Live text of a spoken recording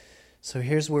So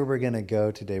here's where we're going to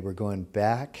go today. We're going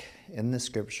back in the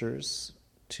scriptures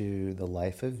to the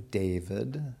life of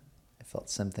David. I felt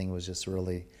something was just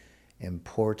really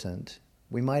important.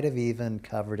 We might have even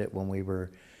covered it when we were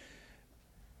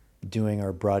doing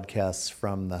our broadcasts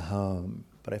from the home,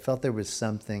 but I felt there was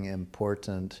something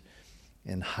important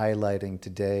in highlighting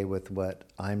today with what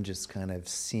I'm just kind of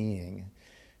seeing,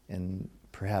 and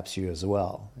perhaps you as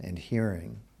well, and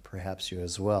hearing perhaps you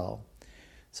as well.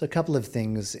 So a couple of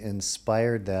things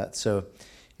inspired that. So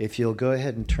if you'll go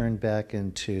ahead and turn back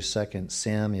into 2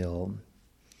 Samuel,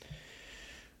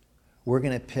 we're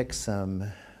going to pick some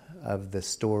of the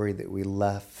story that we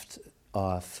left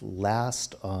off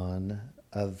last on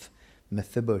of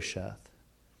Mephibosheth.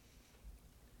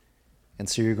 And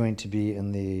so you're going to be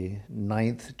in the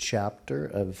 9th chapter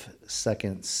of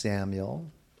 2 Samuel,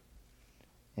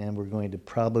 and we're going to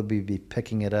probably be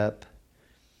picking it up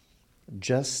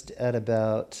just at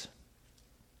about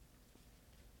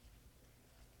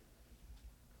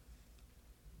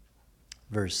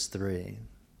verse 3.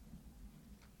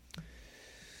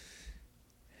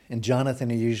 And Jonathan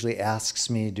usually asks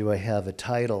me, do I have a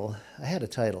title? I had a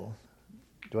title.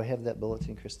 Do I have that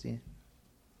bulletin, Christy?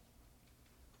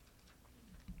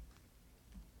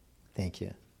 Thank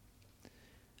you.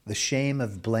 The Shame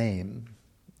of Blame.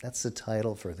 That's the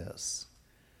title for this.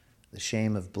 The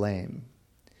Shame of Blame.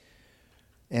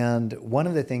 And one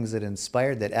of the things that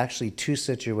inspired that, actually two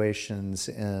situations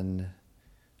in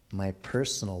my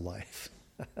personal life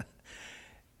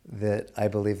that I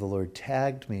believe the Lord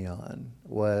tagged me on,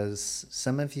 was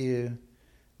some of you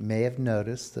may have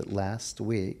noticed that last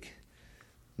week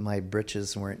my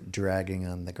britches weren't dragging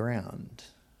on the ground.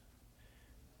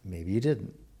 Maybe you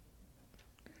didn't.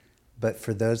 But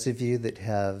for those of you that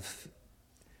have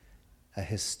a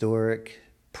historic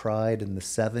pride in the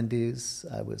 70s,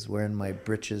 I was wearing my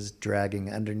britches dragging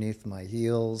underneath my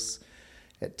heels,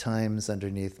 at times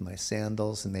underneath my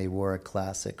sandals, and they wore a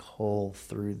classic hole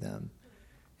through them.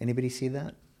 Anybody see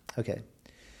that? Okay.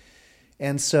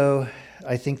 And so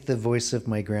I think the voice of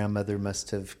my grandmother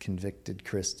must have convicted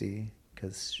Christy,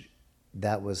 because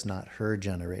that was not her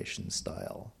generation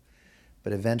style.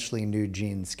 But eventually new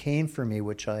jeans came for me,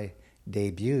 which I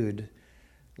debuted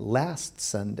last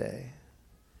Sunday.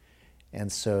 And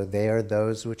so they are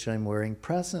those which I'm wearing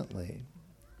presently.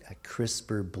 A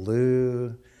crisper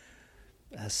blue,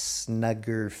 a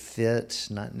snugger fit,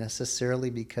 not necessarily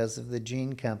because of the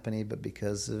jean company, but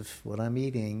because of what I'm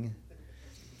eating.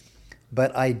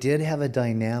 But I did have a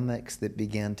dynamics that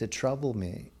began to trouble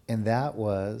me, and that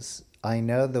was, I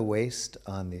know the waist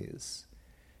on these,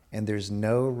 and there's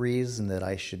no reason that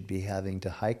I should be having to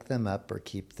hike them up or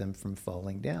keep them from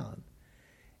falling down.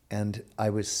 And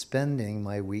I was spending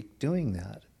my week doing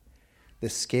that. The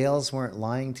scales weren't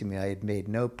lying to me. I had made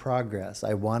no progress.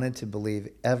 I wanted to believe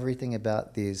everything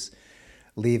about these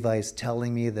Levi's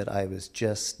telling me that I was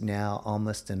just now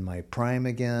almost in my prime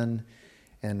again.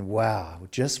 And wow,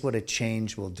 just what a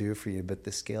change will do for you. But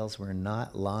the scales were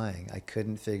not lying. I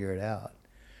couldn't figure it out.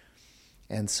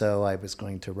 And so I was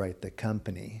going to write the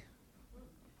company.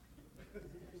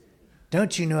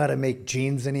 Don't you know how to make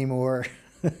jeans anymore?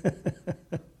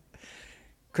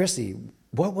 Chrissy,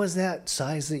 what was that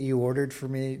size that you ordered for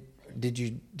me? Did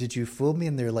you fool me?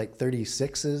 And they're like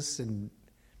 36s. And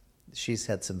she's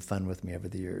had some fun with me over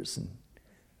the years and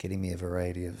getting me a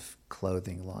variety of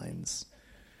clothing lines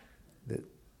that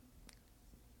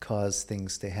cause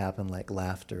things to happen, like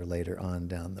laughter later on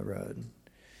down the road.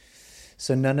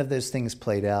 So none of those things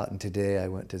played out. And today I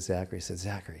went to Zachary and said,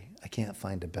 Zachary, I can't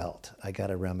find a belt. I got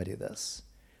to remedy this.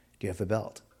 Do you have a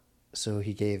belt? So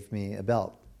he gave me a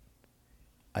belt.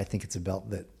 I think it's a belt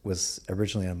that was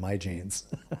originally on my jeans.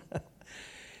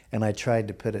 And I tried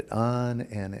to put it on,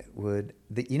 and it would...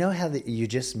 you know how you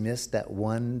just missed that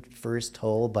one first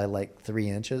hole by like 3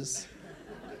 inches?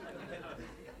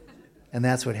 And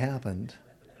that's what happened.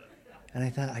 And I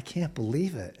thought, I can't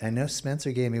believe it. I know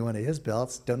Spencer gave me one of his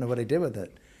belts. Don't know what I did with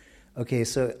it. Okay,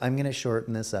 so I'm going to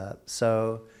shorten this up.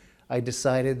 So I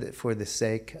decided that for the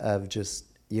sake of just,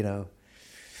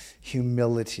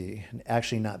 humility, and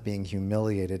actually not being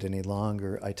humiliated any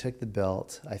longer, I took the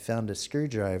belt, I found a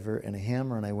screwdriver and a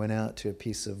hammer, and I went out to a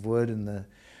piece of wood in the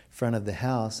front of the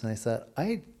house, and I thought,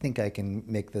 I think I can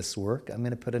make this work. I'm going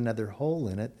to put another hole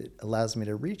in it that allows me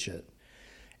to reach it.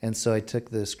 And so I took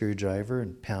the screwdriver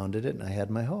and pounded it, and I had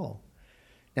my hole.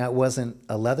 Now, it wasn't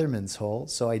a Leatherman's hole,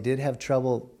 so I did have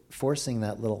trouble forcing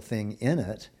that little thing in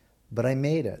it, but I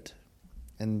made it.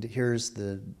 And here's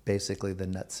basically the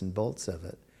nuts and bolts of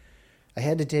it. I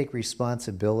had to take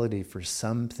responsibility for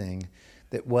something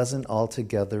that wasn't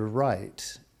altogether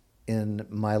right in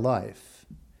my life.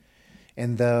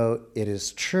 And though it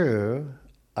is true,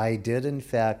 I did in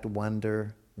fact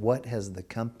wonder, what has the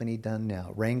company done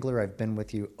now? Wrangler, I've been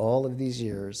with you all of these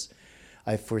years.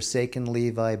 I've forsaken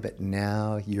Levi, but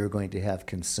now you're going to have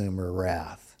consumer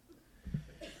wrath.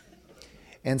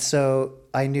 And so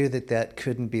I knew that that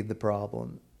couldn't be the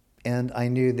problem. And I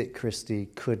knew that Christy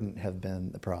couldn't have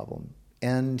been the problem.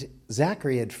 And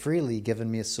Zachary had freely given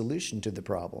me a solution to the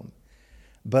problem.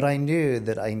 But I knew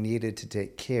that I needed to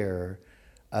take care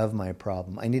of my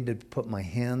problem. I needed to put my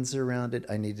hands around it.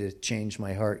 I needed to change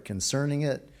my heart concerning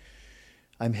it.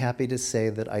 I'm happy to say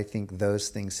that I think those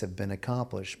things have been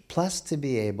accomplished. Plus to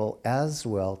be able as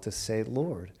well to say,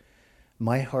 Lord,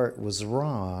 my heart was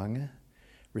wrong.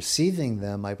 Receiving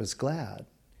them, I was glad.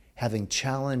 Having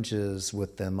challenges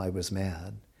with them, I was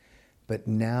mad. But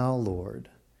now, Lord,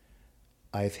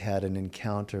 I've had an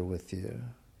encounter with you.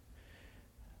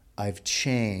 I've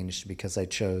changed because I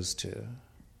chose to.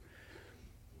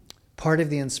 Part of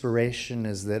the inspiration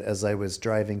is that as I was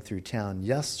driving through town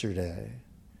yesterday,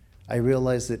 I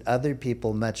realized that other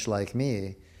people, much like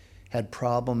me, had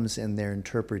problems in their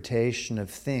interpretation of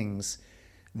things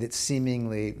that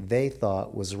seemingly they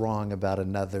thought was wrong about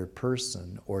another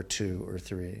person or two or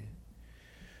three.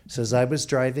 So as I was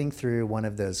driving through one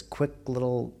of those quick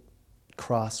little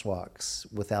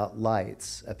crosswalks without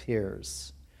lights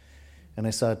appears, and I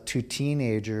saw two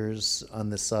teenagers on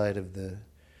the side of the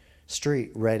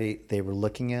street ready. They were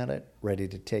looking at it, ready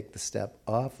to take the step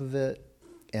off of it,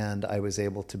 and I was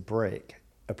able to brake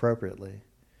appropriately.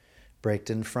 Braked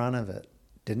in front of it.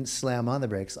 Didn't slam on the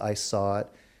brakes. I saw it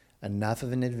enough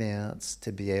of an advance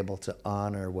to be able to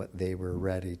honor what they were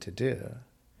ready to do.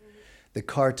 The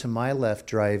car to my left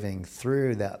driving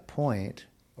through that point,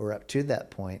 or up to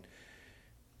that point,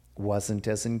 wasn't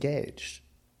as engaged.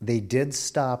 They did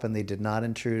stop and they did not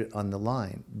intrude on the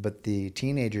line, but the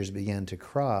teenagers began to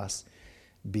cross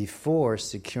before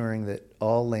securing that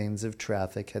all lanes of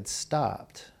traffic had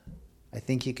stopped. I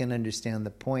think you can understand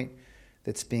the point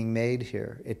that's being made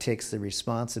here. It takes the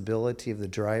responsibility of the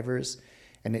drivers,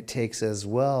 and it takes as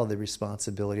well the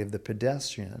responsibility of the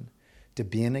pedestrian to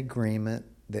be in agreement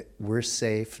that we're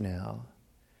safe now.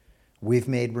 We've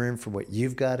made room for what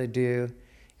you've got to do,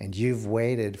 and you've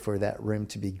waited for that room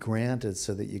to be granted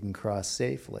so that you can cross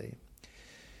safely.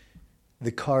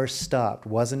 The car stopped,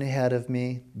 wasn't ahead of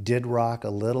me, did rock a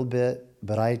little bit,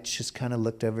 but I just kind of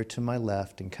looked over to my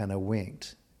left and kind of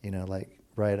winked, like,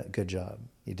 right, good job,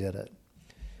 you did it.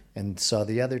 And saw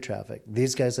the other traffic.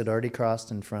 These guys had already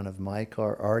crossed in front of my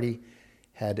car, already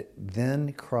had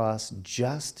then crossed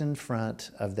just in front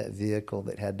of that vehicle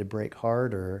that had to brake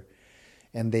harder.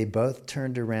 And they both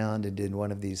turned around and did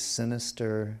one of these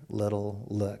sinister little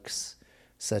looks,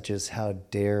 such as, how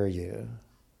dare you?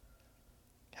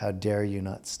 How dare you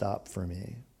not stop for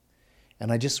me?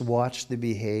 And I just watched the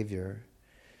behavior.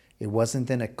 It wasn't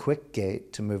then a quick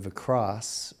gate to move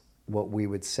across what we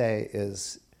would say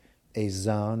is a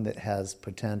zone that has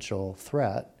potential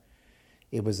threat.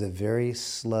 It was a very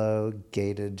slow,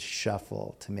 gated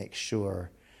shuffle to make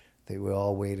sure that we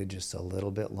all waited just a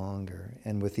little bit longer.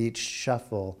 And with each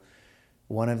shuffle,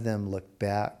 one of them looked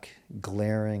back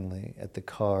glaringly at the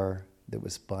car that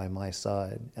was by my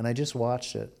side. And I just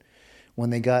watched it. When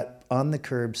they got on the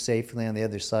curb safely on the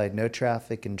other side, no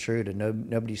traffic intruded,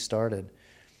 nobody started,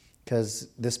 because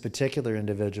this particular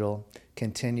individual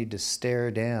continued to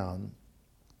stare down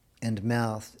and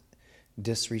mouth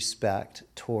disrespect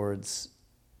towards,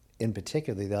 in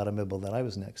particular, the automobile that I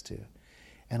was next to.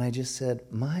 And I just said,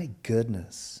 my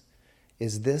goodness,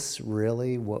 is this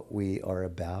really what we are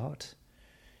about?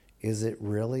 Is it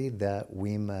really that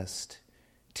we must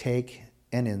take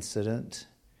an incident,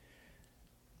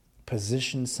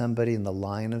 position somebody in the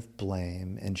line of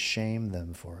blame, and shame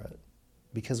them for it?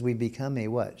 Because we become a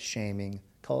what? Shaming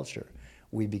culture.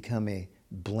 We become a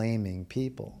blaming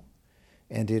people.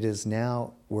 And it is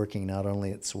now working not only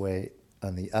its way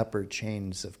on the upper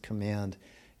chains of command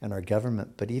in our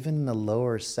government, but even in the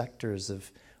lower sectors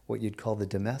of what you'd call the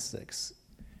domestics.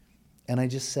 And I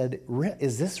just said,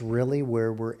 is this really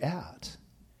where we're at?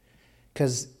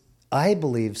 Because I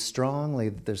believe strongly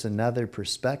that there's another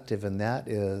perspective, and that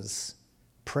is,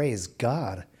 praise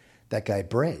God, that guy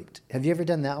braked. Have you ever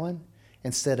done that one?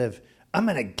 Instead of, I'm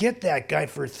going to get that guy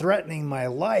for threatening my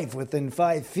life within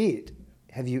 5 feet.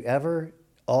 Have you ever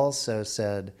also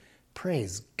said,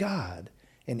 praise God,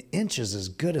 an inch is as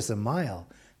good as a mile.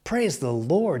 Praise the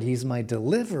Lord, he's my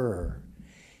deliverer.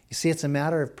 You see, it's a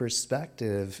matter of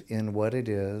perspective in what it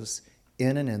is,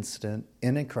 in an incident,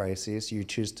 in a crisis, you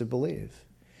choose to believe.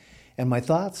 And my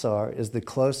thoughts is the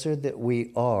closer that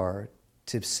we are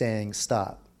to saying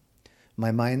stop,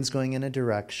 my mind's going in a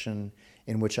direction,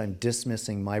 in which I'm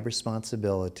dismissing my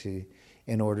responsibility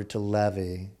in order to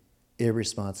levy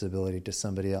irresponsibility to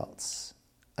somebody else.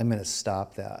 I'm going to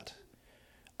stop that.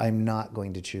 I'm not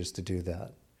going to choose to do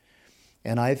that.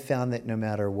 And I've found that no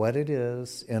matter what it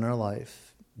is in our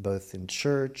life, both in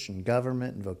church and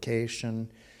government and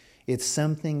vocation, it's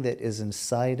something that is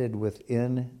incited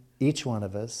within each one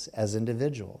of us as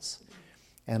individuals.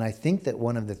 And I think that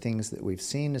one of the things that we've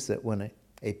seen is that when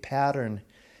a pattern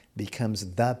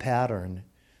becomes the pattern,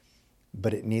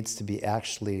 but it needs to be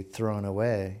actually thrown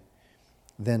away,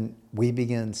 then we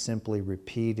begin simply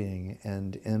repeating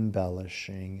and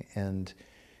embellishing and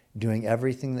doing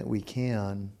everything that we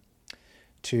can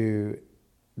to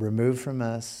remove from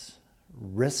us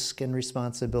risk and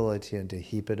responsibility and to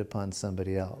heap it upon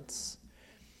somebody else.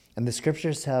 And the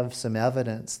scriptures have some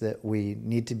evidence that we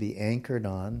need to be anchored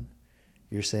on.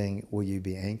 You're saying, will you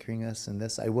be anchoring us in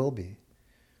this? I will be.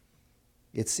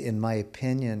 It's, in my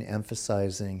opinion,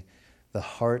 emphasizing the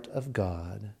heart of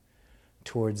God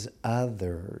towards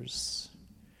others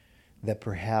that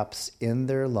perhaps in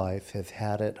their life have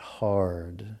had it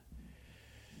hard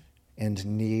and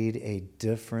need a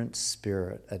different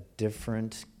spirit, a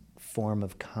different form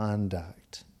of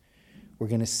conduct. We're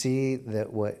going to see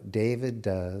that what David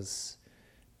does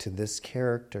to this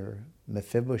character,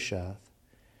 Mephibosheth,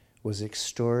 was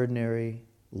extraordinary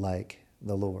like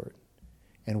the Lord.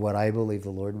 And what I believe the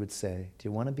Lord would say, do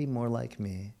you want to be more like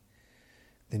me?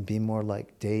 Then be more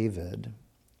like David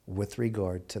with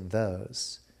regard to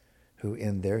those who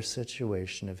in their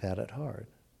situation have had it hard.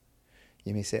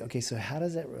 You may say, okay, so how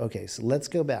does that, okay, so let's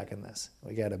go back in this.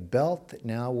 We got a belt that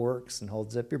now works and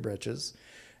holds up your britches.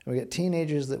 And we got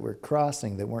teenagers that were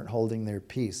crossing that weren't holding their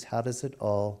peace. How does it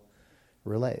all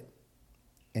relate?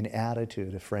 An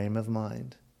attitude, a frame of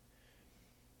mind,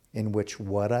 in which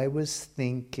what I was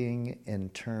thinking in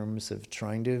terms of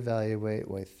trying to evaluate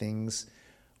why things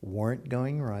weren't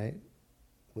going right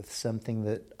with something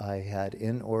that I had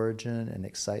in origin and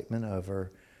excitement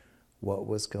over what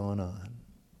was going on.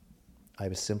 I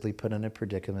was simply put in a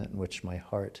predicament in which my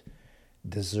heart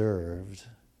deserved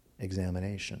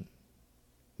examination.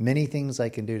 Many things I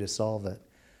can do to solve it.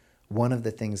 One of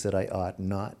the things that I ought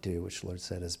not do, which the Lord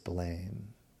said, is blame.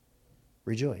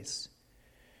 Rejoice.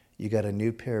 You got a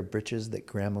new pair of breeches that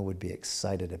Grandma would be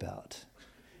excited about,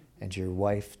 and your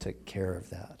wife took care of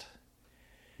that.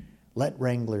 Let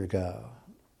Wrangler go.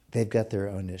 They've got their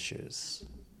own issues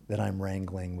that I'm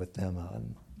wrangling with them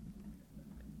on.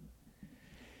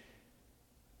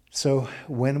 So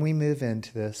when we move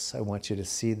into this, I want you to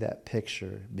see that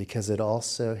picture because it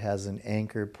also has an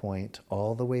anchor point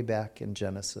all the way back in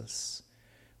Genesis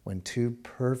when two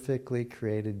perfectly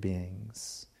created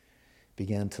beings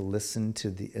began to listen to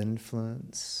the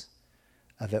influence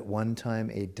of at one time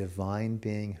a divine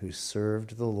being who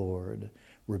served the Lord,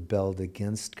 rebelled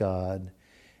against God,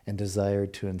 and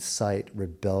desired to incite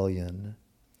rebellion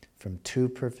from two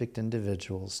perfect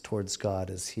individuals towards God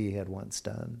as he had once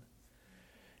done.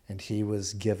 And he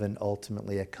was given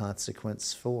ultimately a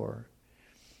consequence for.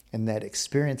 And that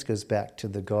experience goes back to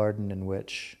the garden in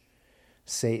which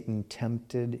Satan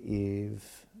tempted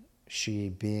Eve, she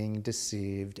being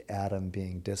deceived, Adam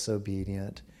being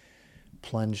disobedient,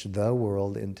 plunged the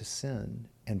world into sin.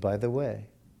 And by the way,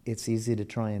 it's easy to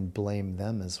try and blame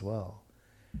them as well.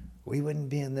 We wouldn't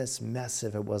be in this mess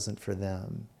if it wasn't for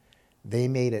them. They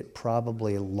made it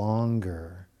probably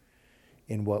longer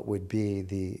in what would be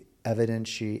the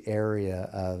evidentiary area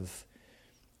of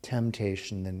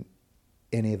temptation than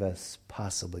any of us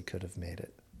possibly could have made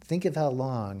it. Think of how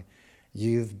long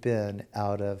you've been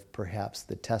out of perhaps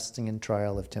the testing and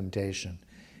trial of temptation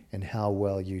and how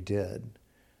well you did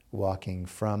walking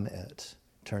from it,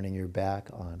 turning your back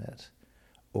on it,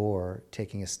 or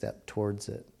taking a step towards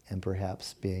it and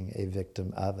perhaps being a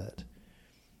victim of it.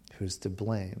 Who's to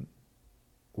blame?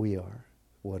 We are.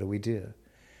 What do?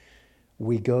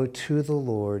 We go to the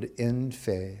Lord in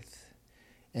faith,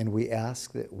 and we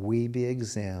ask that we be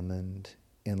examined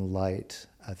in light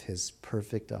of his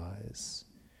perfect eyes,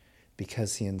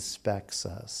 because he inspects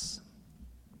us,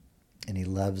 and he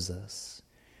loves us,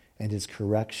 and his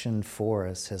correction for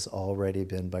us has already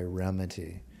been by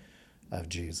remedy of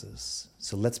Jesus.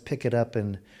 So let's pick it up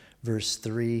in verse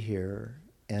 3 here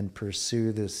and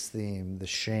pursue this theme, the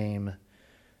shame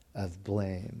of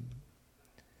blame,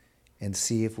 and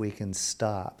see if we can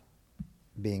stop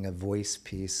being a voice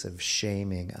piece of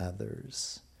shaming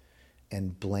others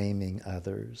and blaming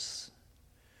others.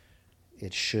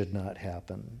 It should not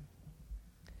happen.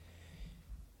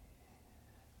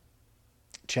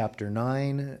 Chapter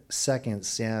 9, 2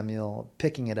 Samuel,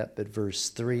 picking it up at verse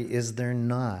 3, is there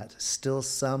not still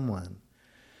someone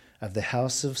of the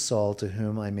house of Saul, to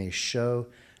whom I may show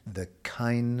the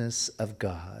kindness of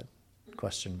God?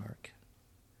 Question mark.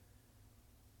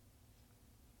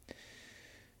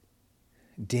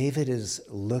 David is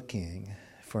looking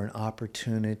for an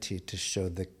opportunity to show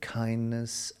the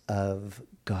kindness of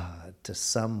God to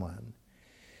someone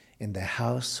in the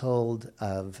household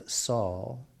of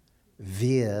Saul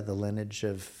via the lineage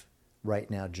of, right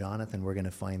now, Jonathan. We're going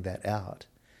to find that out.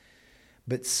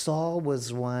 But Saul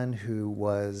was one who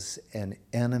was an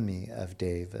enemy of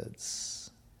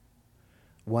David's,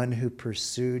 one who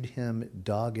pursued him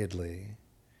doggedly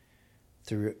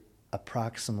through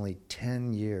approximately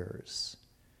 10 years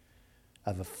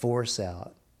of a force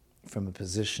out from a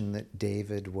position that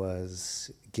David was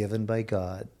given by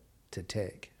God to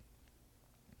take.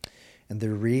 And the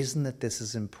reason that this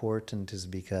is important is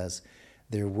because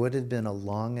there would have been a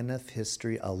long enough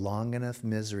history, a long enough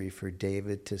misery for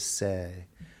David to say,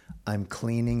 I'm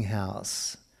cleaning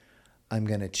house. I'm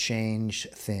going to change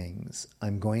things.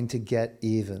 I'm going to get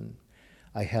even.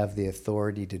 I have the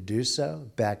authority to do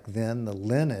so. Back then, the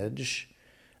lineage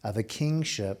of a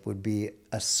kingship would be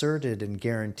asserted and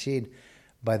guaranteed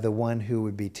by the one who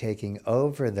would be taking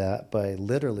over that by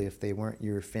literally, if they weren't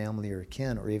your family or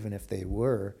kin, or even if they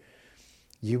were,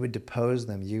 you would depose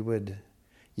them. You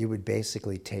would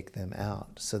basically take them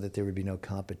out so that there would be no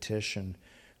competition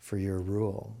for your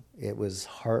rule. It was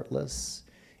heartless.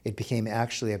 It became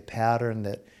actually a pattern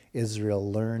that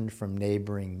Israel learned from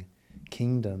neighboring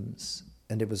kingdoms,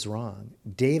 and it was wrong.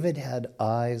 David had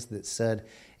eyes that said,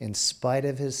 in spite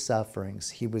of his sufferings,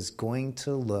 he was going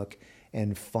to look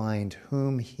and find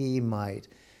whom he might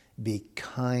be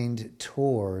kind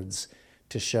towards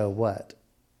to show what?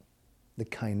 The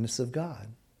kindness of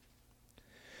God.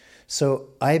 So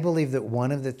I believe that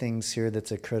one of the things here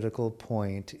that's a critical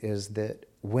point is that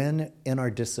when in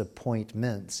our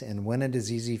disappointments, and when it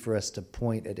is easy for us to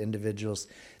point at individuals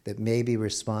that may be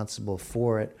responsible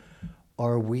for it,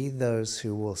 are we those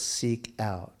who will seek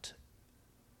out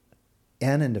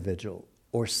an individual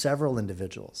or several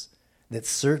individuals that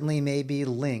certainly may be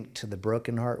linked to the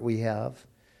broken heart we have,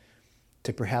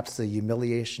 to perhaps the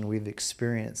humiliation we've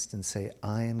experienced, and say,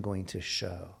 I am going to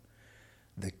show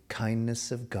the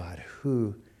kindness of God.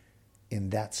 Who in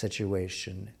that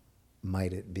situation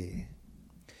might it be?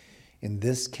 In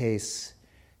this case,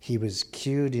 he was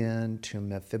cued in to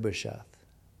Mephibosheth.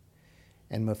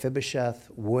 And Mephibosheth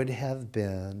would have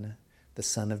been the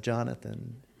son of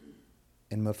Jonathan.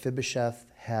 And Mephibosheth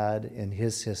had in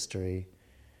his history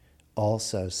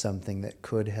also something that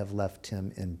could have left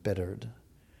him embittered.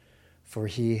 For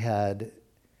he had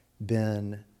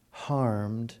been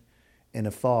harmed in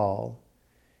a fall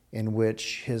in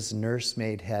which his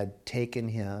nursemaid had taken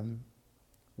him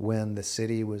when the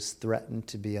city was threatened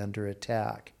to be under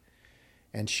attack.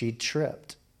 And she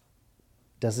tripped.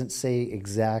 Doesn't say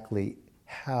exactly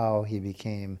how he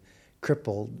became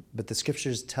crippled, but the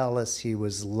scriptures tell us he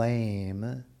was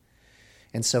lame.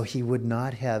 And so he would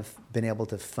not have been able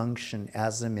to function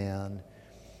as a man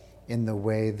in the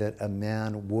way that a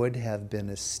man would have been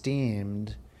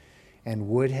esteemed and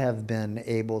would have been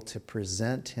able to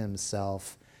present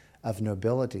himself of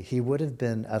nobility. He would have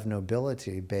been of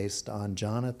nobility based on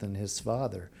Jonathan, his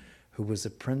father, who was a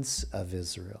prince of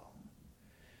Israel.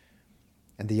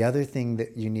 And the other thing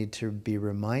that you need to be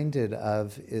reminded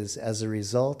of is, as a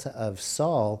result of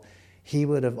Saul, he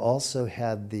would have also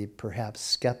had the perhaps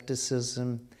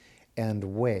skepticism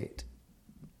and weight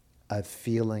of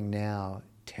feeling now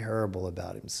terrible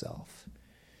about himself.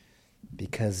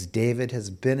 Because David has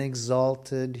been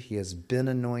exalted, he has been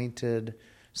anointed.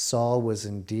 Saul was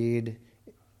indeed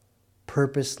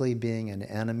purposely being an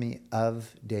enemy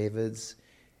of David's,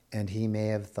 and he may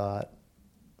have thought,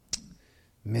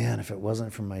 man, if it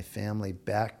wasn't for my family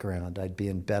background, I'd be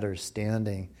in better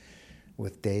standing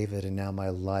with David, and now my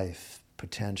life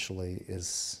potentially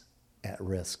is at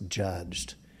risk,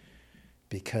 judged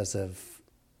because of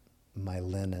my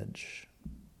lineage.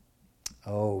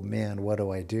 Oh man, what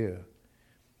do I do?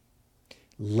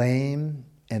 Lame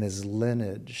and his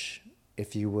lineage,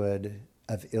 if you would,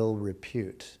 of ill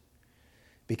repute,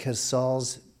 because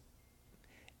Saul's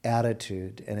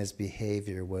attitude and his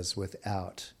behavior was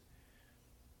without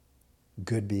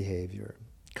good behavior,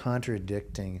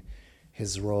 contradicting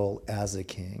his role as a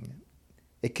king.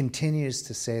 It continues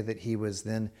to say that he was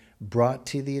then brought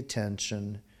to the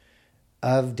attention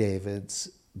of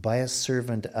David's by a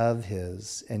servant of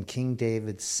his, and King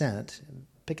David sent,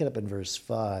 pick it up in verse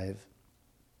 5,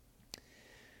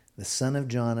 the son of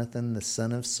Jonathan, the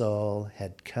son of Saul,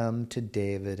 had come to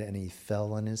David, and he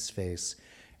fell on his face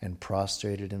and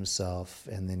prostrated himself.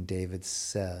 And then David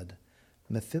said,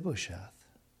 Mephibosheth.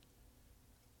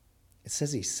 It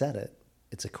says he said it.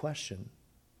 It's a question.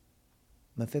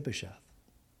 Mephibosheth.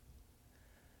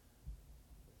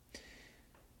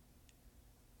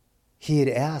 He had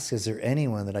asked, is there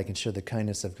anyone that I can show the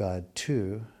kindness of God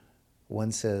to?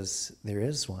 One says, there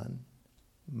is one.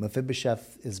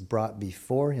 Mephibosheth is brought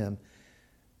before him.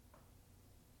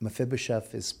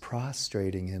 Mephibosheth is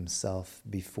prostrating himself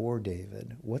before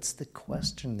David. What's the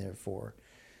question, therefore?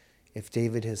 If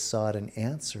David has sought an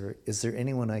answer, is there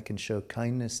anyone I can show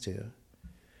kindness to?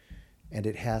 And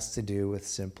it has to do with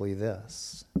simply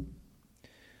this.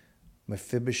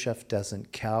 Mephibosheth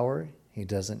doesn't cower. He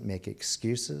doesn't make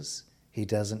excuses. He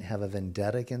doesn't have a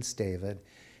vendetta against David.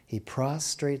 He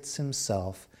prostrates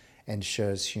himself and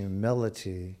shows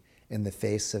humility in the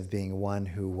face of being one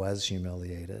who was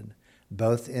humiliated,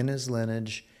 both in his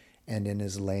lineage and in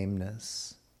his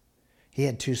lameness. He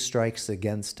had 2 strikes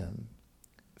against him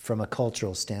from a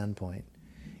cultural standpoint,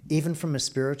 even from a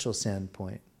spiritual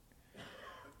standpoint.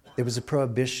 There was a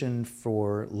prohibition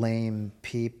for lame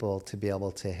people to be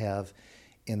able to have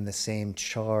in the same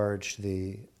charge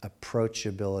the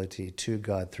approachability to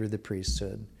God through the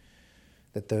priesthood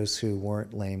that those who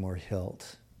weren't lame or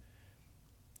hilt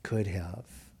could have.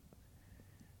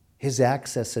 His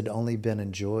access had only been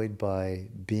enjoyed by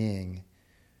being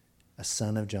a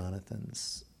son of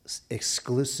Jonathan's,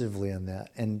 exclusively in that.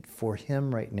 And for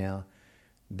him right now,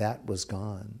 that was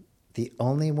gone. The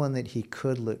only one that he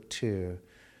could look to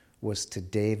was to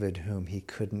David, whom he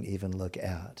couldn't even look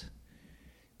at,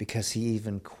 because he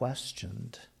even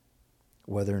questioned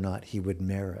whether or not he would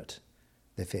merit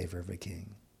the favor of a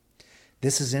king.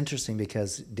 This is interesting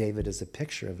because David is a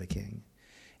picture of a king.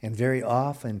 And very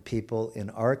often people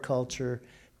in our culture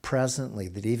presently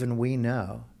that even we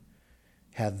know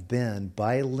have been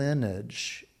by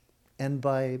lineage and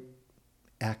by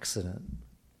accident,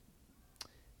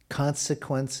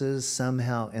 consequences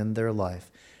somehow in their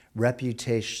life,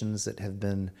 reputations that have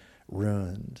been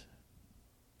ruined,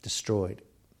 destroyed,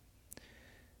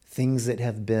 things that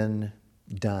have been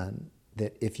done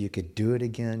that if you could do it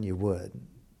again, you would.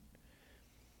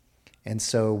 And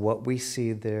so what we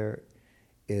see there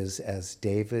is as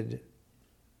David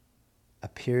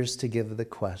appears to give the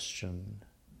question,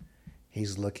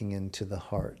 he's looking into the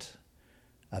heart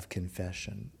of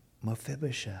confession.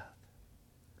 Mephibosheth.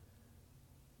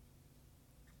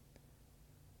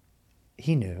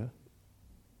 He knew.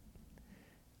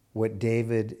 What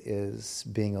David is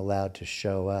being allowed to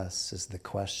show us is the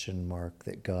question mark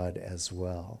that God as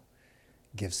well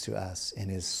gives to us in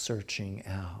his searching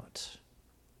out.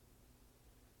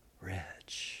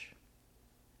 Rich.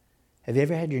 Have you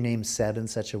ever had your name said in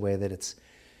such a way that it's,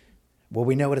 well,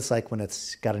 we know what it's like when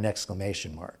it's got an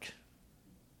exclamation mark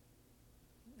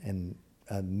and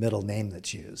a middle name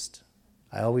that's used.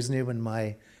 I always knew when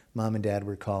my mom and dad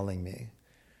were calling me.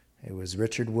 It was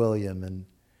Richard William, and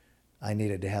I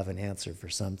needed to have an answer for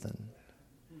something.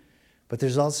 But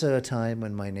there's also a time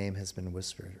when my name has been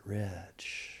whispered,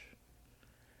 Rich.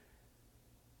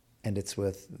 And it's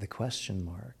with the question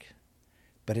mark.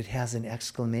 But it has an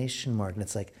exclamation mark, and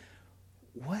it's like,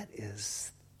 what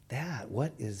is that?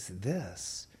 What is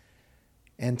this?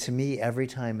 And to me, every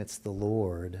time it's the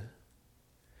Lord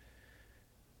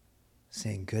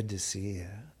saying, good to see you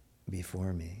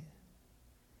before me.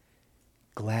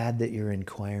 Glad that you're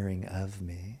inquiring of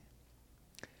me.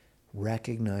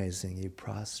 Recognizing you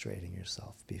prostrating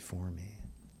yourself before me.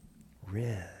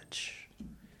 Rich.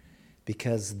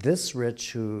 Because this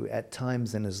Rich, who at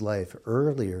times in his life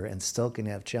earlier and still can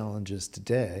have challenges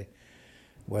today,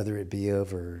 whether it be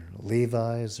over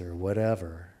Levi's or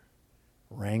whatever,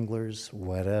 Wranglers,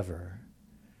 whatever,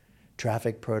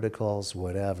 traffic protocols,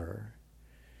 whatever,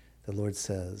 the Lord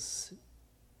says,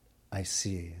 I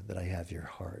see that I have your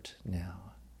heart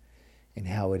now and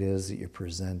how it is that you're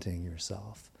presenting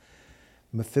yourself.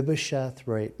 Mephibosheth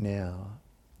right now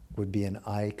would be an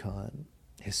icon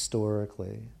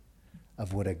historically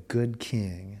of what a good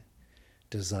king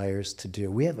desires to do.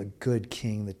 We have a good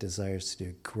king that desires to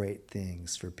do great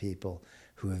things for people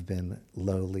who have been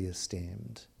lowly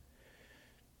esteemed,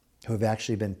 who have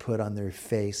actually been put on their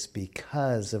face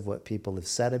because of what people have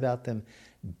said about them,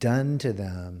 done to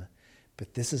them.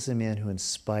 But this is a man who, in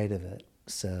spite of it,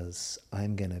 says,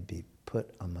 I'm going to be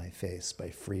put on my face by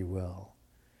free will.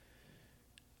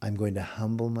 I'm going to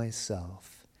humble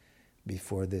myself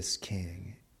before this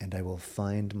king, and I will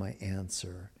find my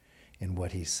answer in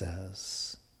what he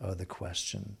says. Oh, the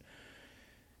question.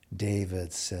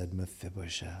 David said,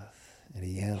 Mephibosheth, and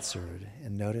he answered,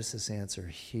 and notice his answer,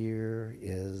 here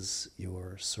is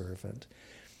your servant.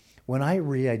 When I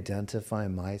re-identify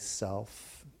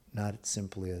myself, not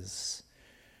simply as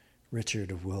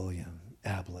Richard William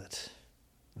Ablett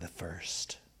the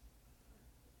first,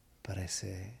 but I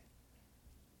say,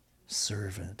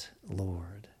 servant,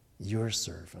 Lord, your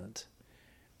servant.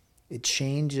 It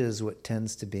changes what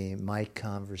tends to be my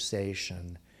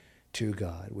conversation to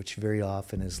God, which very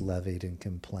often is levied in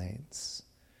complaints,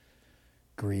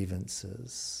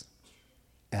 grievances,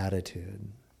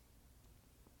 attitude.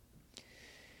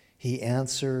 He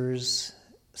answers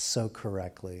so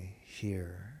correctly,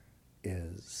 here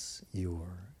is your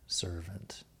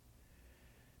servant.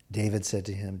 David said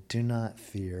to him, do not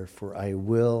fear, for I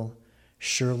will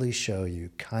surely show you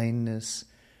kindness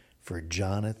for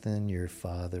Jonathan your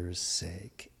father's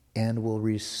sake, and will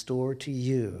restore to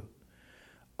you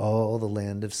all the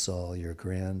land of Saul your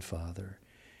grandfather,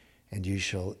 and you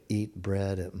shall eat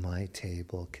bread at my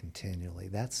table continually.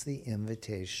 That's the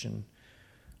invitation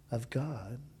of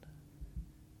God.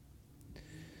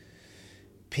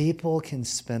 People can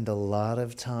spend a lot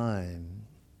of time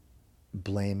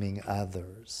blaming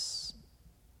others.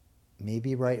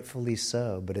 Maybe rightfully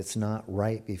so, but it's not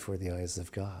right before the eyes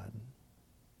of God.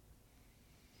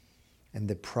 And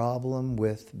the problem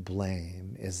with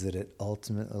blame is that it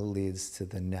ultimately leads to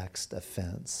the next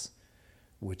offense,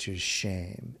 which is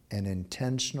shame, an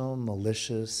intentional,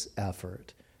 malicious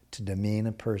effort to demean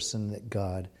a person that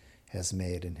God has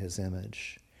made in his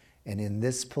image. And in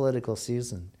this political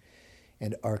season,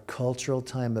 and our cultural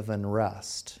time of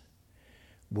unrest,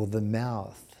 will the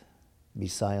mouth be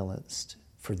silenced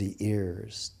for the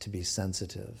ears to be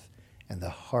sensitive and the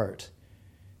heart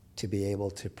to be able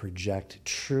to project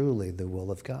truly the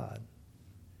will of God?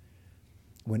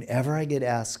 Whenever I get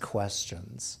asked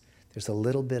questions, there's a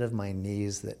little bit of my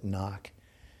knees that knock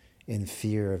in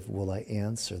fear of, will I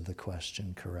answer the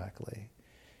question correctly?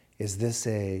 Is this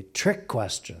a trick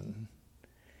question?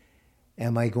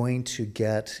 Am I going to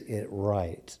get it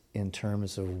right in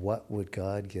terms of what would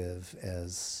God give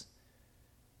as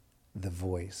the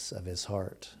voice of his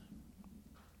heart?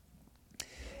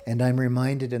 And I'm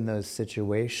reminded in those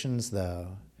situations,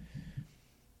 though,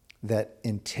 that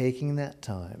in taking that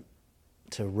time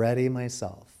to ready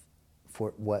myself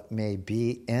for what may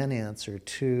be an answer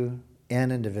to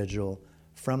an individual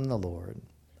from the Lord,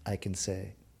 I can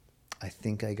say, I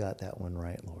think I got that one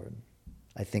right, Lord.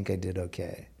 I think I did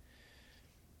okay.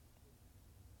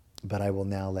 But I will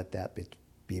now let that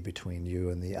be between you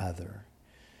and the other.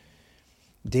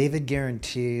 David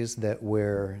guarantees that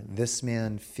where this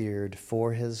man feared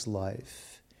for his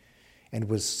life and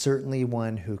was certainly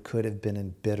one who could have been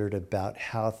embittered about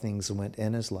how things went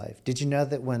in his life. Did you know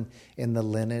that when in the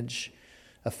lineage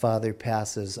a father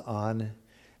passes on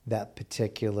that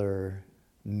particular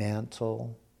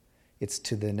mantle, it's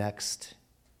to the next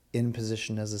in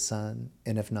position as a son,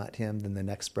 and if not him, then the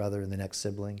next brother and the next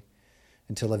sibling,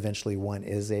 until eventually one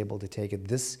is able to take it.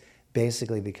 This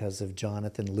basically because of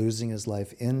Jonathan losing his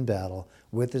life in battle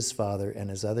with his father and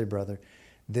his other brother,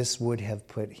 this would have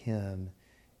put him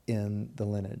in the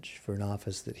lineage for an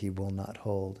office that he will not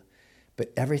hold.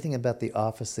 But everything about the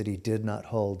office that he did not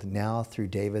hold now through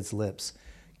David's lips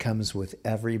comes with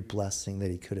every blessing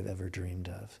that he could have ever dreamed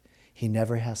of. He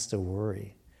never has to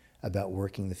worry about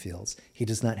working the fields. He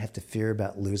does not have to fear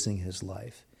about losing his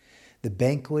life. The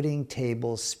banqueting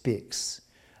table speaks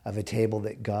of a table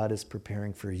that God is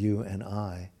preparing for you and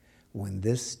I when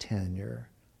this tenure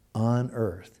on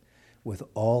earth, with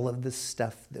all of the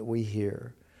stuff that we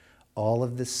hear, all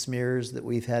of the smears that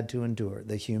we've had to endure,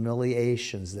 the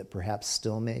humiliations that perhaps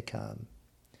still may come,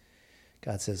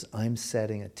 God says, I'm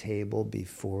setting a table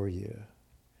before you,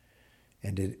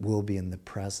 and it will be in the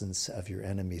presence of your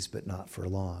enemies, but not for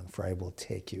long, for I will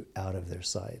take you out of their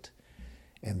sight.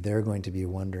 And they're going to be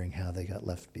wondering how they got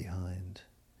left behind.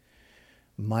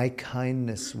 My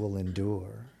kindness will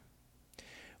endure.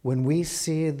 When we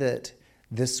see that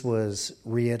this was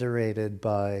reiterated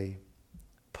by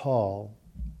Paul,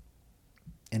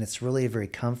 and it's really a very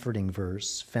comforting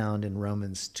verse found in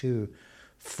Romans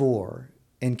 2:4,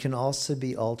 and can also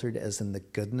be altered as in the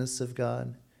goodness of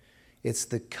God. It's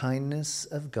the kindness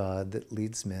of God that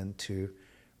leads men to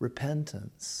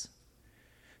repentance.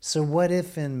 So what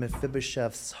if in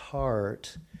Mephibosheth's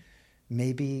heart,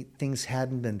 maybe things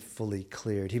hadn't been fully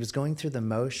cleared? He was going through the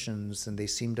motions and they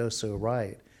seemed oh so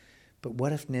right. But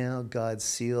what if now God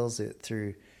seals it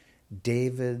through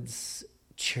David's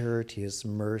charity, his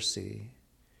mercy,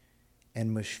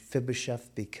 and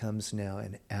Mephibosheth becomes now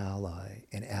an ally,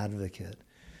 an advocate,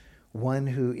 one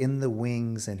who in the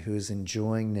wings and who's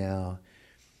enjoying now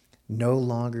no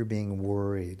longer being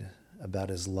worried about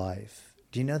his life.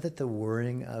 Do you know that the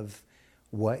worrying of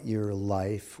what your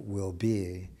life will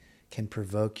be can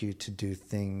provoke you to do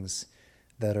things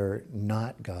that are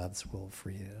not God's will for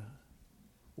you?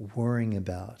 Worrying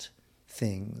about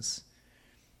things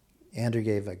Andrew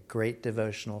gave a great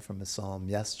devotional from a psalm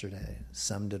yesterday,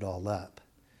 summed it all up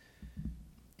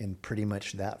in pretty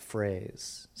much that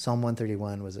phrase. Psalm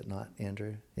 131, was it not,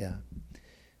 Andrew? Yeah.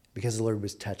 Because the Lord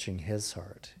was touching his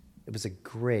heart. It was a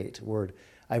great word.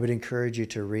 I would encourage you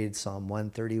to read Psalm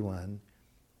 131.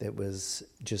 That was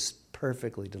just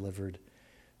perfectly delivered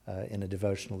in a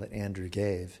devotional that Andrew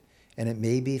gave. And it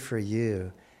may be for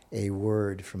you a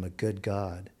word from a good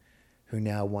God who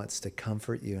now wants to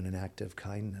comfort you in an act of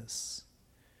kindness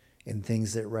in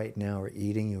things that right now are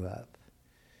eating you up,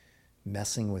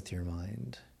 messing with your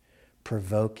mind,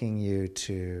 provoking you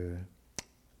to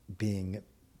being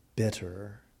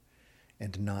bitter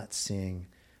and not seeing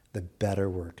the better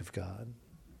work of God.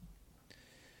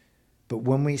 But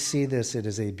when we see this, it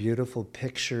is a beautiful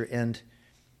picture, and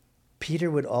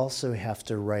Peter would also have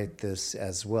to write this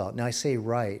as well. Now I say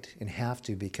write and have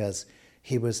to because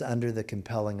he was under the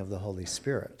compelling of the Holy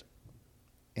Spirit.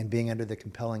 And being under the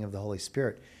compelling of the Holy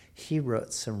Spirit, he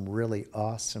wrote some really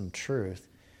awesome truth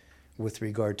with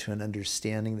regard to an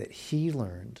understanding that he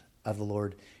learned of the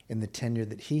Lord in the tenure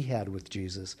that he had with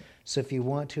Jesus. So if you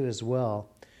want to as well,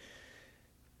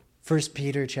 1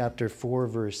 Peter chapter 4,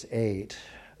 verse 8,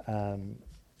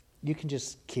 you can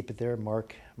just keep it there,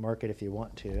 mark it if you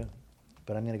want to,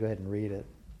 but I'm going to go ahead and read it,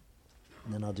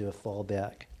 and then I'll do a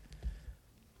fallback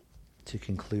to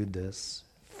conclude this.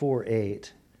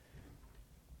 4:8.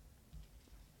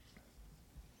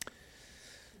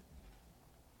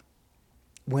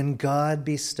 When God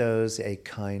bestows a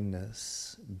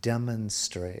kindness,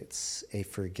 demonstrates a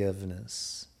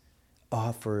forgiveness,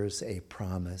 offers a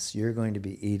promise, you're going to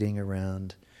be eating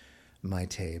around my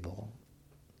table.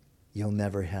 You'll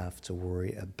never have to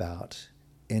worry about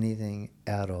anything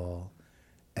at all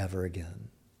ever again.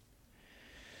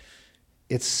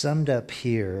 It's summed up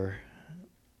here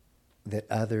that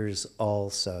others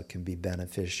also can be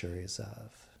beneficiaries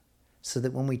of. So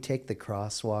that when we take the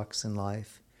crosswalks in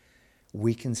life,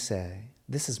 we can say,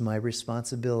 this is my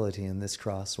responsibility in this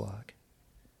crosswalk.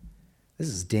 This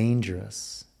is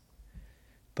dangerous,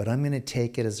 but I'm going to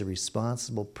take it as a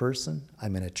responsible person.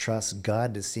 I'm going to trust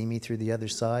God to see me through the other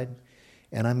side,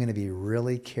 and I'm going to be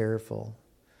really careful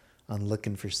on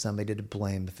looking for somebody to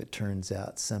blame if it turns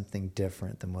out something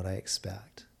different than what I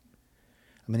expect.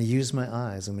 I'm going to use my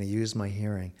eyes, I'm going to use my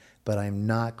hearing, but I'm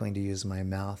not going to use my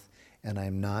mouth, and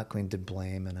I'm not going to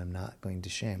blame, and I'm not going to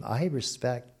shame. I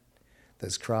respect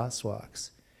those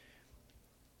crosswalks.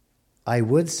 I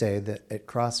would say that at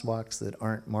crosswalks that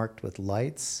aren't marked with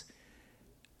lights,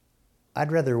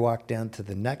 I'd rather walk down to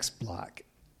the next block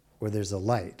where there's a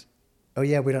light. Oh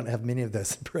yeah, we don't have many of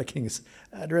those in Brookings.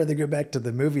 I'd rather go back to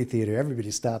the movie theater. Everybody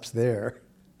stops there.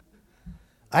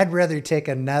 I'd rather take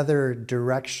another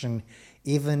direction,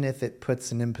 even if it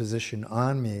puts an imposition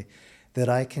on me, that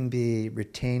I can be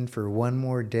retained for one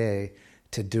more day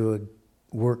to do a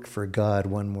work for God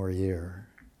one more year,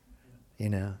 you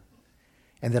know?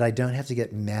 And that I don't have to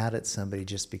get mad at somebody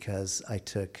just because I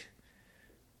took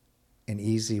an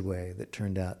easy way that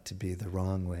turned out to be the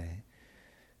wrong way.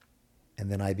 And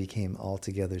then I became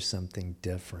altogether something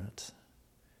different.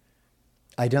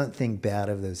 I don't think bad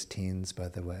of those teens, by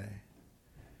the way,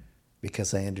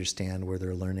 because I understand where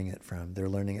they're learning it from. They're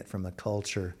learning it from a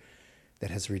culture that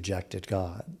has rejected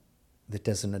God, that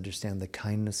doesn't understand the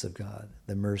kindness of God,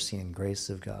 the mercy and grace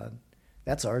of God.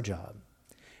 That's our job.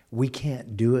 We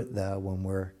can't do it, though, when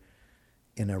we're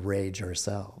in a rage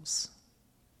ourselves.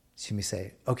 So you may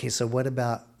say, okay, so what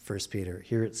about 1 Peter?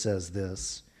 Here it says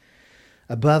this: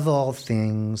 above all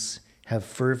things, have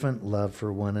fervent love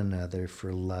for one another,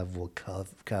 for love will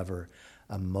cover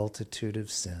a multitude of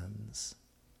sins.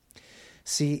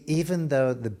 See, even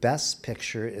though the best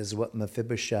picture is what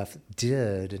Mephibosheth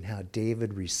did and how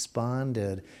David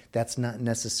responded, that's not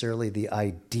necessarily the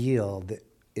ideal that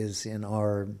is in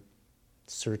our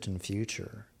certain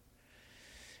future.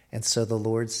 And so the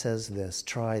Lord says this: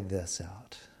 try this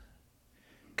out.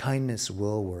 Kindness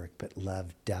will work, but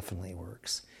love definitely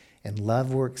works. And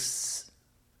love works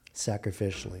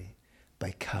sacrificially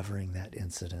by covering that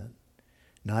incident.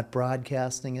 Not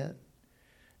broadcasting it,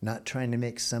 not trying to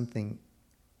make something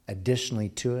additionally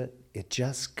to it. It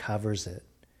just covers it.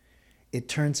 It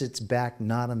turns its back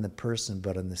not on the person,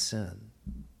 but on the sin.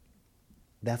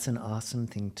 That's an awesome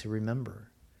thing to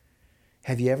remember.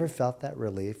 Have you ever felt that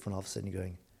relief when all of a sudden you're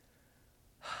going,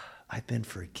 I've been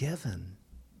forgiven.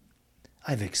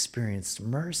 I've experienced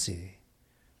mercy.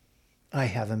 I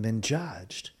haven't been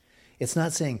judged. It's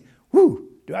not saying, whoo,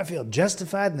 do I feel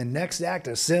justified in the next act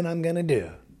of sin I'm going to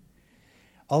do?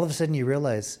 All of a sudden you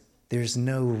realize there's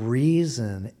no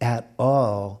reason at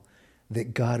all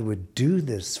that God would do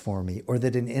this for me or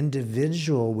that an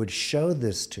individual would show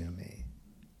this to me.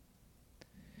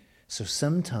 So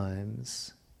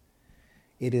sometimes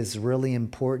it is really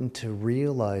important to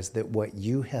realize that what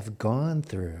you have gone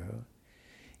through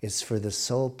is for the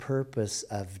sole purpose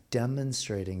of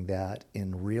demonstrating that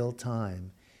in real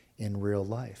time, in real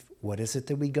life. What is it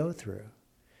that we go through?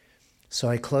 So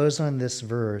I close on this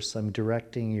verse. I'm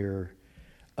directing your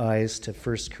eyes to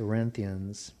 2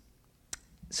 Corinthians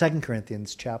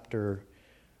chapter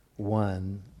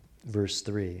 1, verse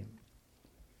 3.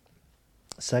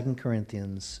 2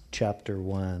 Corinthians chapter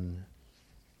 1,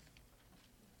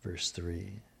 verse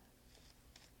 3.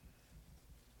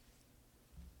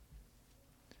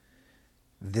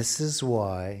 This is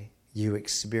why you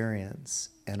experience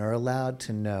and are allowed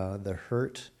to know the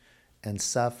hurt and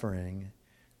suffering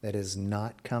that is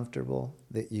not comfortable,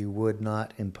 that you would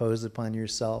not impose upon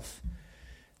yourself,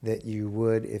 that you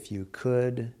would, if you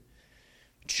could,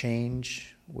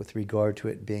 change with regard to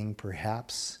it being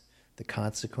perhaps the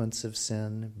consequence of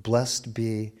sin. Blessed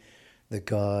be the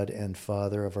God and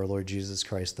Father of our Lord Jesus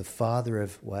Christ, the Father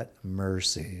of what?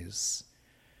 Mercies,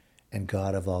 and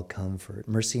God of all comfort.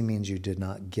 Mercy means you did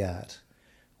not get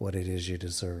what it is you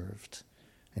deserved.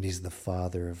 And he's the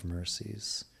Father of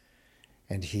mercies.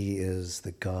 And he is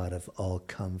the God of all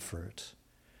comfort,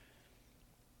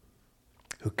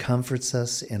 who comforts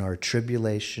us in our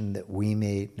tribulation, that we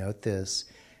may, note this,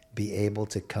 be able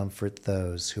to comfort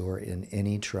those who are in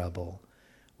any trouble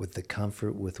with the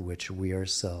comfort with which we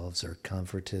ourselves are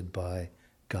comforted by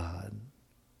God.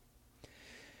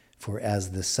 For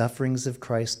as the sufferings of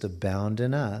Christ abound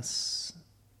in us,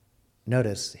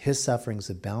 notice, his sufferings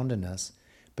abound in us,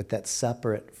 but that's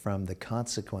separate from the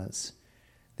consequence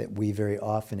that we very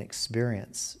often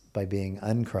experience by being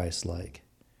un-Christ-like.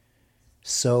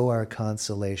 So our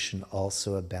consolation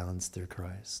also abounds through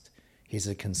Christ. He's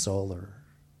a consoler.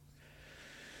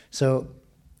 So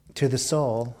to the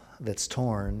soul that's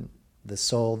torn, the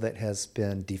soul that has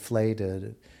been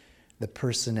deflated, the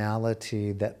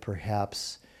personality that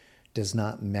perhaps does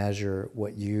not measure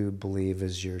what you believe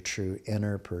is your true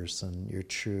inner person, your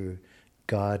true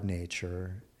God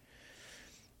nature,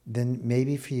 then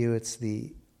maybe for you it's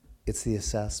the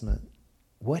assessment.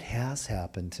 What has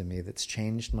happened to me that's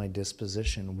changed my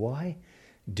disposition? Why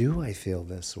do I feel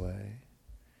this way?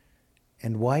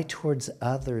 And why towards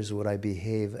others would I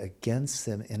behave against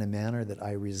them in a manner that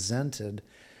I resented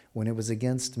when it was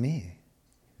against me?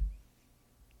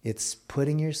 It's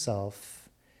putting yourself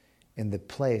in the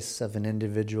place of an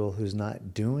individual who's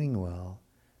not doing well,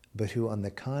 but who on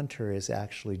the contrary is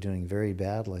actually doing very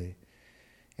badly.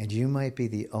 And you might be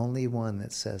the only one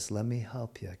that says, let me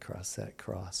help you across that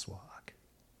crosswalk.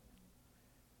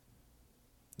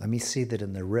 Let me see that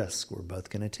in the risk we're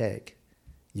both going to take,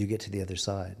 you get to the other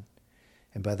side.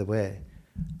 And by the way,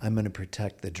 I'm going to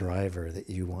protect the driver that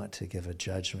you want to give a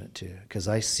judgment to, because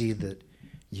I see that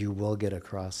you will get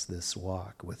across this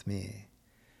walk with me.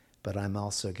 But I'm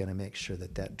also going to make sure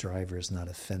that that driver is not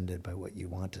offended by what you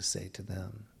want to say to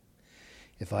them.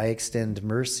 If I extend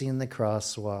mercy in the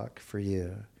crosswalk for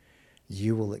you,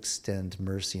 you will extend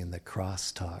mercy in the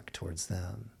crosstalk towards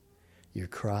them. You're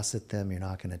cross at them, you're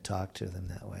not going to talk to them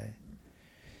that way.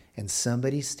 And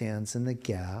somebody stands in the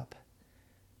gap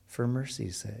for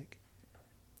mercy's sake.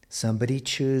 Somebody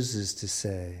chooses to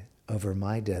say, over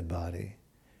my dead body,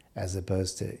 as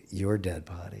opposed to your dead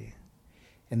body.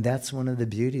 And that's one of the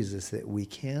beauties, is that we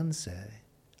can say,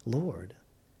 Lord,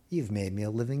 you've made me a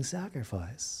living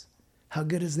sacrifice. How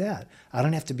good is that? I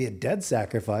don't have to be a dead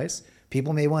sacrifice.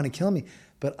 People may want to kill me,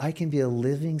 but I can be a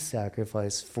living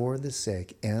sacrifice for the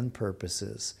sake and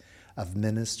purposes of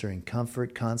ministering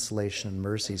comfort, consolation, and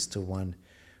mercies to one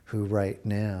who right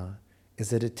now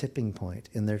is at a tipping point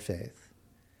in their faith,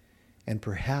 and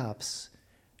perhaps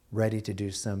ready to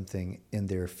do something in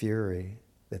their fury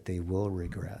that they will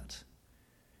regret.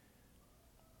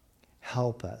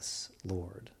 Help us,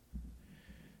 Lord,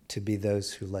 to be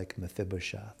those who, like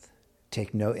Mephibosheth,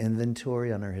 take no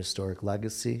inventory on our historic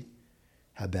legacy,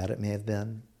 how bad it may have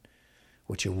been,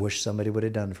 what you wish somebody would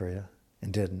have done for you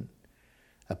and didn't,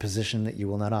 a position that you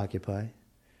will not occupy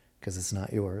because it's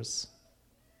not yours,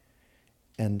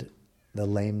 and the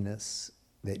lameness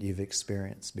that you've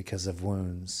experienced because of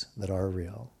wounds that are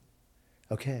real.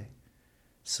 Okay,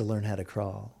 so learn how to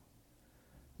crawl,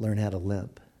 learn how to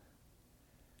limp,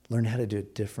 learn how to do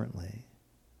it differently,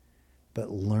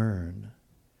 but learn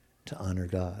to honor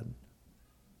God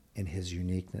in his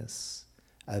uniqueness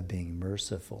of being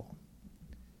merciful,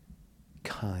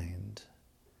 kind,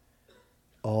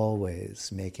 always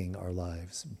making our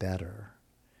lives better,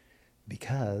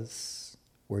 because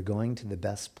we're going to the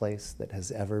best place that has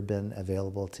ever been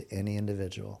available to any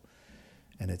individual,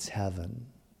 and it's heaven.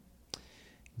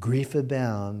 Grief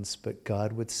abounds, but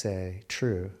God would say,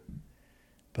 true,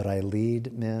 but I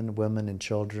lead men, women, and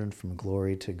children from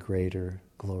glory to greater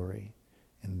glory.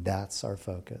 And that's our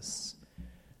focus.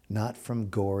 Not from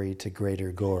gory to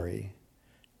greater glory,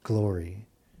 glory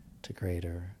to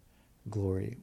greater glory.